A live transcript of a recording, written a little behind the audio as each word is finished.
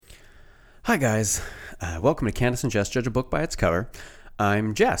Hi guys, welcome to Candace and Jess Judge a Book by its cover.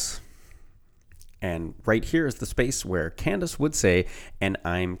 I'm Jess, and right here is the space where Candace would say, and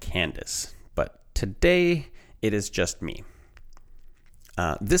I'm Candace. But today, it is just me.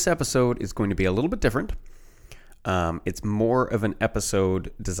 This episode is going to be a little bit different. It's more of an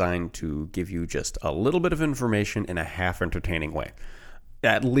episode designed to give you just a little bit of information in a half-entertaining way.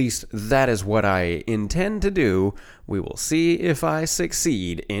 At least that is what I intend to do. We will see if I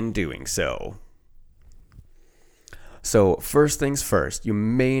succeed in doing so. So first things first, you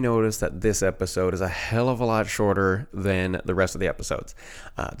may notice that this episode is a hell of a lot shorter than the rest of the episodes.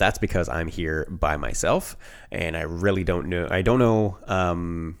 That's because I'm here by myself, and I really don't know. I don't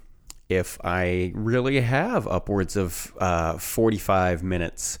know if I really have upwards of 45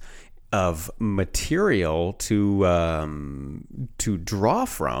 minutes of material to draw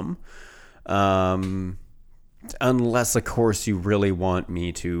from, unless, of course, you really want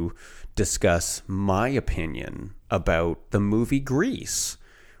me to discuss my opinion about the movie Grease,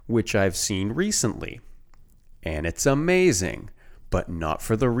 which I've seen recently. And it's amazing, but not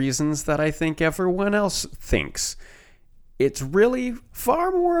for the reasons that I think everyone else thinks. It's really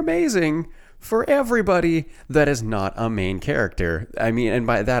far more amazing for everybody that is not a main character. I mean, and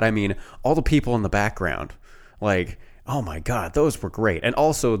by that I mean all the people in the background. Like, oh my God, those were great. And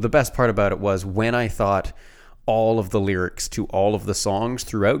also, the best part about it was when I thought all of the lyrics to all of the songs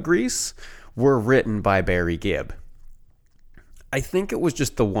throughout Grease were written by Barry Gibb. I think it was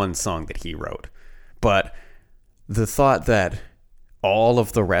just the one song that he wrote. But the thought that all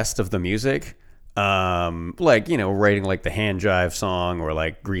of the rest of the music, writing like the Hand Jive song or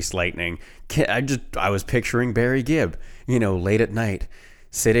like Grease Lightning, I was picturing Barry Gibb, late at night,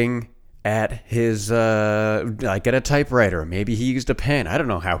 sitting at his, at a typewriter. Maybe he used a pen. I don't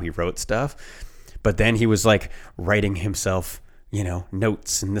know how he wrote stuff. But then he was like writing himself,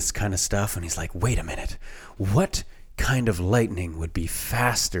 notes and this kind of stuff. And he's like, wait a minute, what kind of lightning would be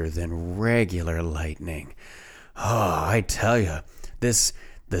faster than regular lightning? Oh, I tell you, the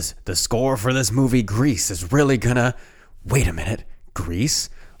score for this movie Grease is really gonna... Wait a minute, Grease?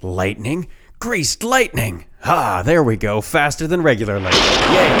 Lightning? Greased lightning! Ah, there we go, faster than regular lightning.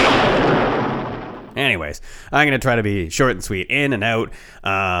 Yay! Anyways, I'm gonna try to be short and sweet, in and out,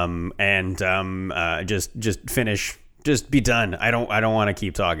 just finish, just be done. I don't want to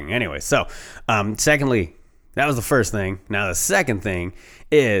keep talking. Anyway, so, secondly, that was the first thing. Now the second thing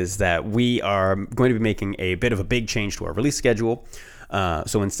is that we are going to be making a bit of a big change to our release schedule.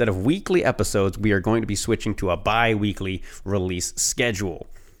 So instead of weekly episodes, we are going to be switching to a bi-weekly release schedule.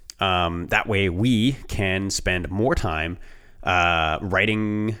 That way we can spend more time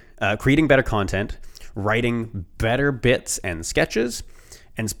creating better content, writing better bits and sketches,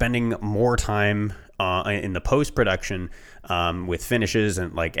 and spending more time in the post-production with finishes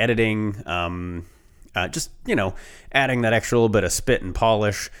and like editing, adding that extra little bit of spit and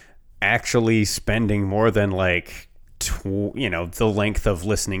polish, actually spending more than like the length of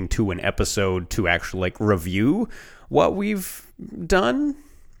listening to an episode to actually like review what we've done,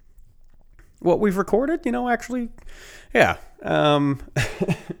 what we've recorded, yeah.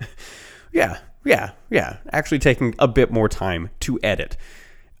 Actually taking a bit more time to edit,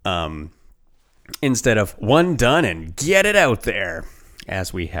 instead of one done and get it out there,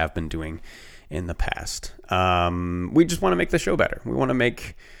 as we have been doing in the past. We just want to make the show better. We want to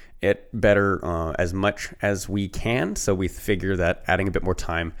make it better as much as we can. So we figure that adding a bit more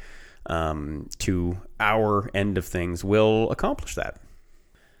time to our end of things will accomplish that.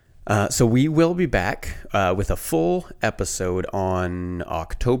 So we will be back with a full episode on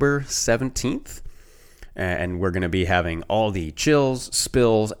October 17th. And we're going to be having all the chills,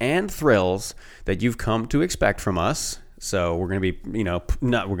 spills, and thrills that you've come to expect from us. So we're going to be, we're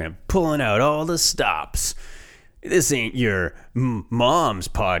going to be pulling out all the stops. This ain't your mom's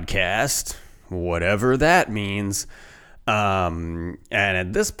podcast, whatever that means. And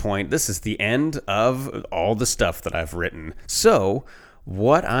at this point, this is the end of all the stuff that I've written. So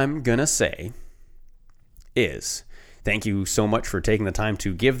what I'm going to say is thank you so much for taking the time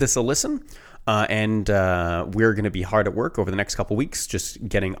to give this a listen. And we're going to be hard at work over the next couple weeks, just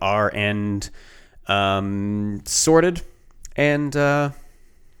getting our end sorted. And we'll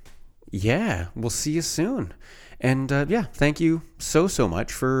see you soon. And thank you so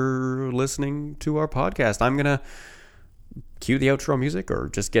much for listening to our podcast. I'm going to cue the outro music or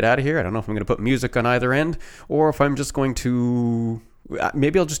just get out of here. I don't know if I'm going to put music on either end or if I'm just going to...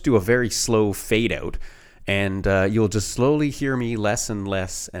 Maybe I'll just do a very slow fade out. And you'll just slowly hear me less and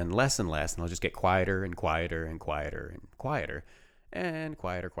less and less and less. And I'll just get quieter and quieter and quieter and quieter and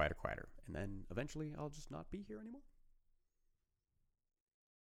quieter. And then eventually I'll just not be here anymore.